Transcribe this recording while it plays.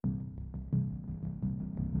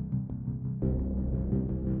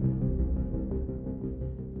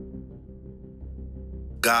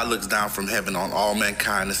God looks down from heaven on all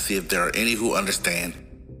mankind to see if there are any who understand,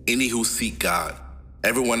 any who seek God.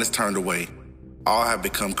 Everyone is turned away. All have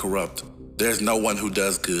become corrupt. There is no one who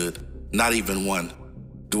does good, not even one.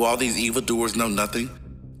 Do all these evildoers know nothing?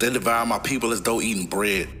 They devour my people as though eating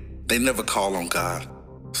bread. They never call on God.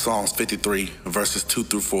 Psalms 53, verses 2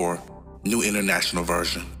 through 4, New International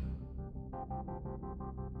Version.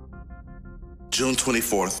 June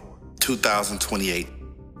 24th, 2028,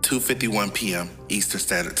 2:51 p.m. Eastern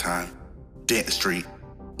Standard Time, Dent Street,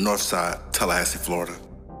 Northside, Tallahassee, Florida.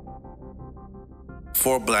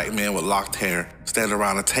 4 black men with locked hair stand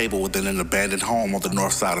around a table within an abandoned home on the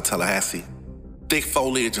north side of Tallahassee. Thick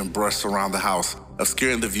foliage and brush surround the house,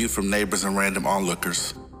 obscuring the view from neighbors and random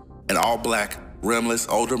onlookers. An all-black, rimless,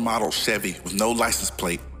 older model Chevy with no license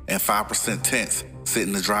plate and 5% tents sit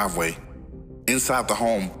in the driveway. Inside the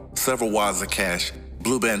home, several wads of cash,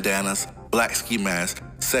 blue bandanas, black ski masks,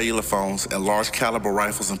 cellular phones, and large caliber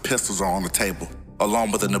rifles and pistols are on the table,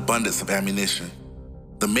 along with an abundance of ammunition.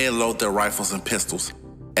 The men load their rifles and pistols,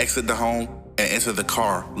 exit the home, and enter the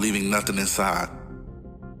car, leaving nothing inside.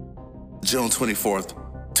 June 24th,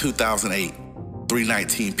 2008,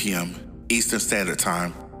 3:19 p.m. Eastern Standard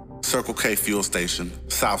Time, Circle K fuel station,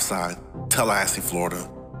 Southside, Tallahassee, Florida.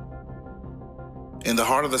 In the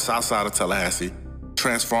heart of the south side of Tallahassee,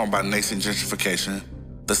 transformed by nascent gentrification,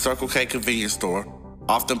 the Circle K convenience store,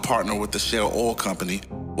 often partnered with the Shell Oil Company,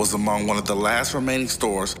 was among one of the last remaining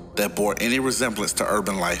stores that bore any resemblance to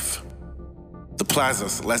urban life. The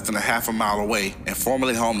plazas, less than a half a mile away and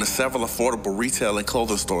formerly home to several affordable retail and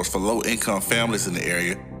clothing stores for low-income families in the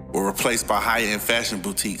area, were replaced by high-end fashion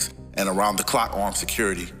boutiques and around-the-clock armed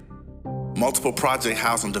security. Multiple project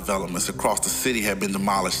housing developments across the city have been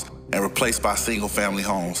demolished and replaced by single-family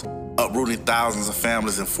homes, uprooting thousands of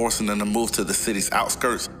families and forcing them to move to the city's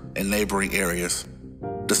outskirts and neighboring areas.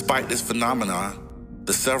 Despite this phenomenon,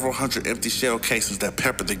 the several hundred empty shell casings that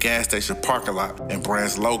peppered the gas station parking lot and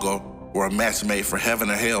brand's logo were a match made for heaven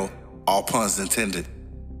or hell, all puns intended.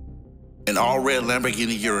 An all-red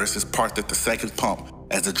Lamborghini Urus is parked at the second pump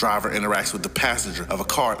as the driver interacts with the passenger of a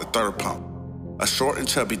car at the third pump. A short and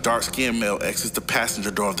chubby dark-skinned male exits the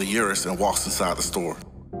passenger door of the Urus and walks inside the store.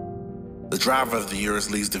 The driver of the Urus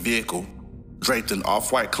leaves the vehicle, draped in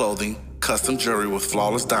off-white clothing, custom jewelry with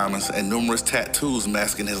flawless diamonds, and numerous tattoos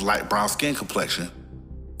masking his light brown skin complexion.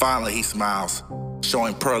 Finally, he smiles,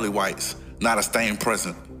 showing pearly whites, not a stain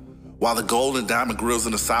present. While the gold and diamond grills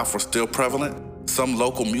in the South were still prevalent, some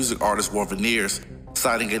local music artists wore veneers,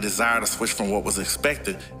 citing a desire to switch from what was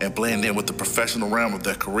expected and blend in with the professional realm of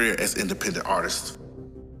their career as independent artists.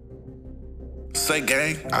 Say,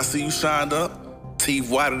 gang, I see you shined up. Teeth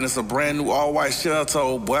whiter than some brand new all-white shell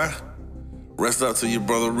toe, boy. Rest up to your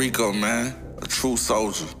brother Rico, man. A true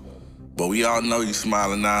soldier. But we all know you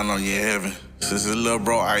smiling now on you in heaven. Since his little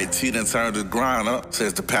bro IT done turned the grind up,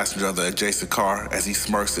 says the passenger of the adjacent car as he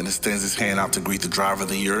smirks and extends his hand out to greet the driver of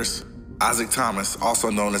the Urus. Isaac Thomas,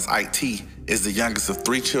 also known as IT, is the youngest of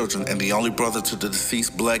 3 children and the only brother to the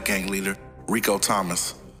deceased blood gang leader, Rico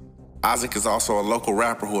Thomas. Isaac is also a local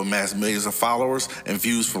rapper who amassed millions of followers and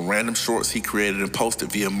views from random shorts he created and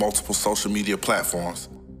posted via multiple social media platforms.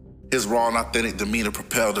 His raw and authentic demeanor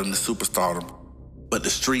propelled him to superstardom, but the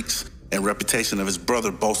streets and reputation of his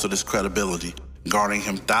brother bolstered his credibility, garnering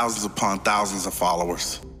him thousands upon thousands of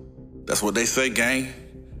followers. That's what they say, gang.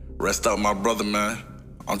 Rest up, my brother, man.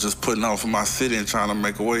 I'm just putting on for my city and trying to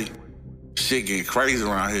make a way. Shit getting crazy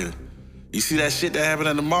around here. You see that shit that happened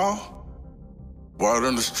at the mall? Word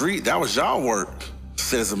on the street, that was y'all work,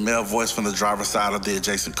 says a male voice from the driver's side of the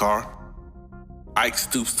adjacent car. Ike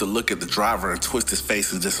stoops to look at the driver and twists his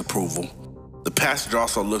face in disapproval. The passenger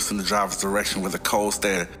also looks in the driver's direction with a cold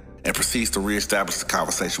stare and proceeds to reestablish the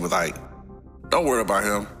conversation with Ike. Don't worry about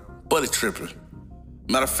him, buddy tripping.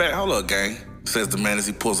 Matter of fact, hold up, gang, says the man as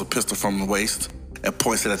he pulls a pistol from the waist and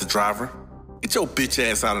points it at the driver. Get your bitch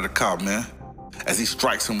ass out of the car, man. As he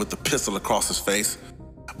strikes him with the pistol across his face,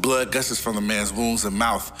 blood gushes from the man's wounds and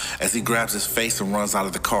mouth as he grabs his face and runs out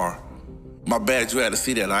of the car. My bad you had to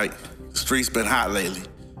see that, Ike. The streets been hot lately.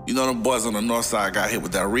 You know them boys on the north side got hit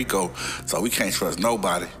with that Rico, so we can't trust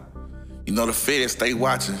nobody. You know the feds stay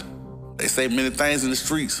watching. They say many things in the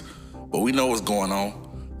streets, but we know what's going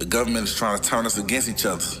on. The government is trying to turn us against each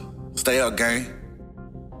other. Stay up, gang.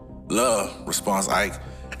 Love, responds Ike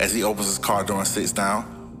as he opens his car door and sits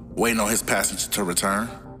down, waiting on his passenger to return.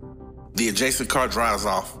 The adjacent car drives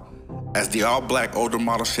off as the all-black older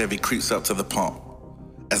model Chevy creeps up to the pump.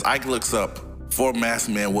 As Ike looks up, 4 masked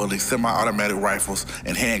men wielding semi-automatic rifles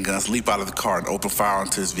and handguns leap out of the car and open fire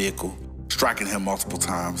onto his vehicle, striking him multiple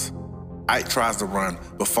times. Ike tries to run,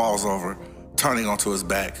 but falls over, turning onto his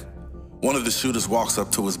back. One of the shooters walks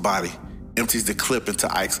up to his body, empties the clip into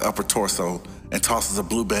Ike's upper torso, and tosses a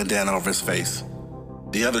blue bandana over his face.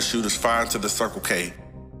 The other shooters fire into the Circle K,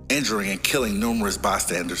 injuring and killing numerous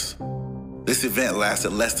bystanders. This event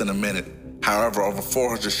lasted less than a minute. However, over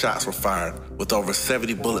 400 shots were fired, with over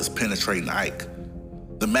 70 bullets penetrating Ike.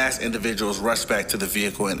 The masked individuals rushed back to the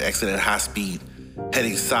vehicle and exited at high speed,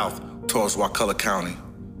 heading south towards Wakulla County.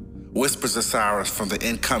 Whispers of sirens from the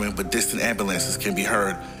incoming but distant ambulances can be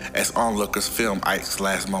heard as onlookers film Ike's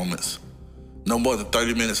last moments. No more than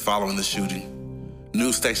 30 minutes following the shooting,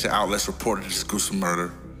 news station outlets reported this gruesome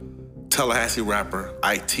murder. Tallahassee rapper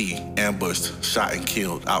Ike T ambushed, shot, and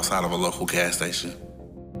killed outside of a local gas station.